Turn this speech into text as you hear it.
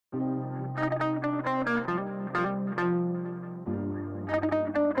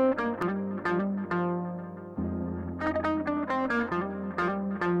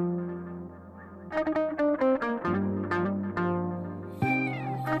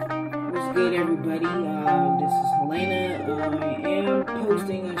good, everybody? This is Helena. I am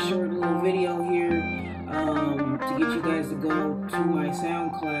posting a short little video here to get you guys to go to my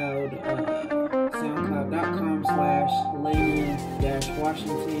SoundCloud,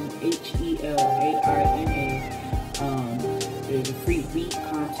 soundcloud.com/Helena-Washington, HELAINA. There's a free beat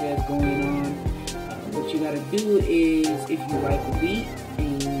contest going on. What you gotta do is, if you like the beat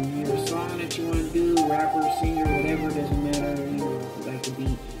and you hear a song that you want to do, rapper, singer, whatever, doesn't matter, you know, if you like the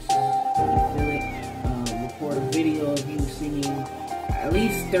beat, just feel it. Record a video of you singing at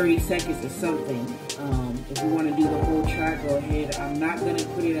least 30 seconds or something. If you want to do the whole track, go ahead. I'm not going to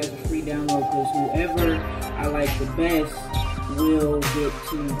put it as a free download because whoever I like the best will get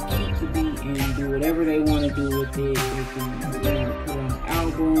to keep the beat and do whatever they want to do with it. They can put it on an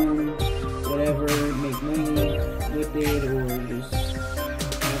album, whatever, make money with it, or just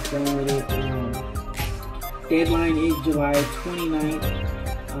have fun with it. Deadline is July 29th.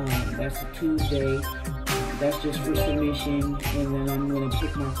 That's a Tuesday. That's just for submission, and then I'm gonna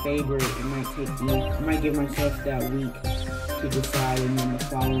pick my favorite. It might take me, I might give myself that week to decide, and then the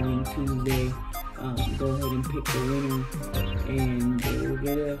following Tuesday, go ahead and pick the winner, and they will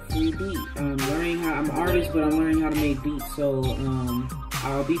get a free beat. I'm an artist, but I'm learning how to make beats, so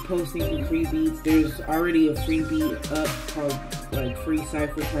I'll be posting some free beats. There's already a free beat up called like free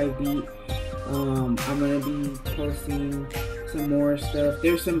cypher type beat. I'm gonna be posting some more stuff.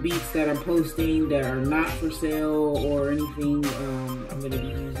 There's some beats that I'm posting that are not for sale or anything. I'm gonna be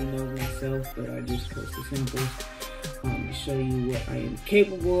using those myself, but I just post the samples to show you what I am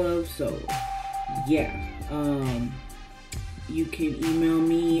capable of. So yeah, you can email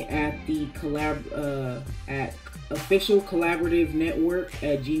me at the at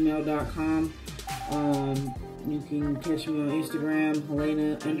officialcollaborativenetwork@gmail.com. You can catch me on Instagram,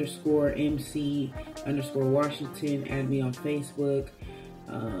 Helena_MC_Washington. Add me on Facebook.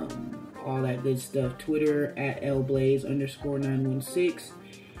 All that good stuff. Twitter at lblaze_916.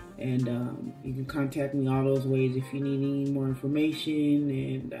 And you can contact me all those ways if you need any more information.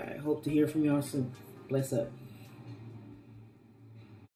 And I hope to hear from y'all soon. Bless up.